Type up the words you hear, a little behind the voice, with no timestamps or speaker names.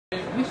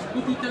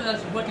Could you tell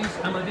us what is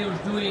Amadeus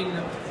doing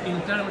in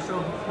terms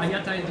of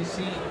IATA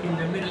NDC in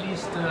the Middle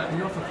East,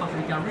 North of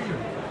Africa region?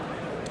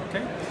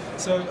 Okay,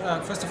 so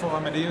first of all,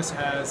 Amadeus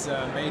has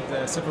made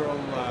several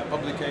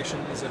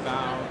publications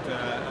about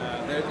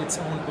its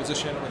own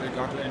position with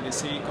regard to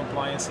NDC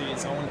compliancy,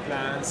 its own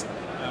plans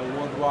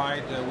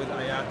worldwide with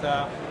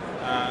IATA,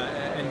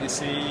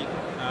 NDC.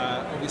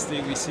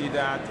 Obviously, we see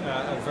that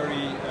a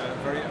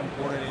very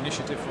important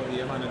initiative for the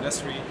airline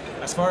industry.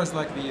 As far as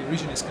like the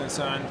region is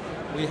concerned,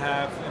 we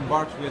have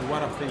embarked with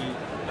one of the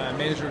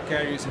major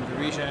carriers in the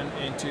region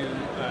into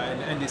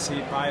an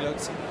NDC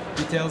pilots.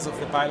 Details of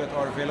the pilot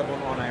are available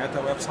on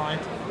IATA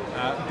website,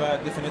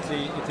 but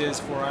definitely it is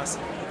for us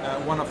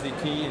one of the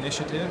key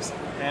initiatives,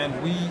 and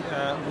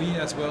we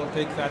as well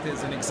take that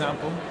as an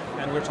example,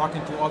 and we're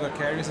talking to other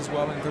carriers as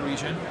well in the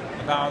region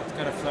about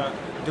kind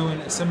of doing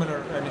a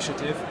similar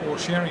initiative or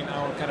sharing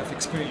our kind of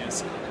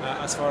experience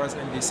as far as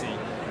NDC.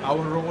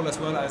 Our role as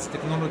well as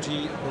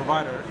technology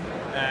provider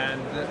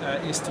and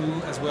is to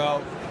as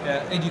well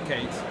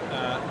educate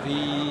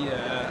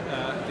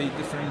the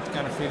different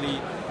kind of really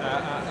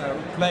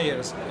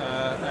players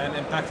and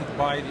impacted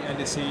by the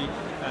NDC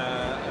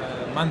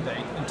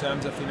mandate in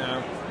terms of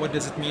what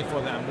does it mean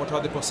for them, what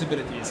are the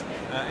possibilities,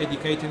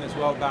 educating as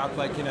well about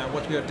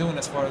what we are doing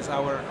as far as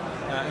our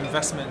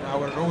investment,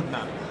 our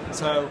roadmap.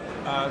 So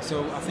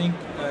I think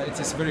it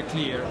is very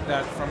clear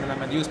that from an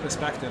Amadeus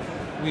perspective,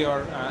 we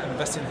are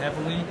investing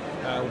heavily.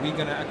 We're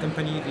going to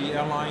accompany the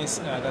airlines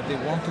that they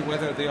want to,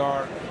 whether they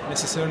are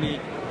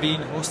necessarily being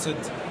hosted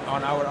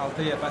on our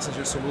Altea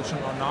passenger solution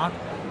or not,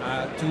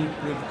 to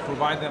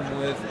provide them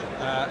with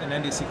an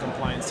NDC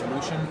compliant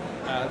solution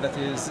that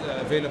is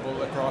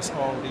available across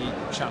all the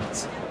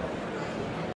channels.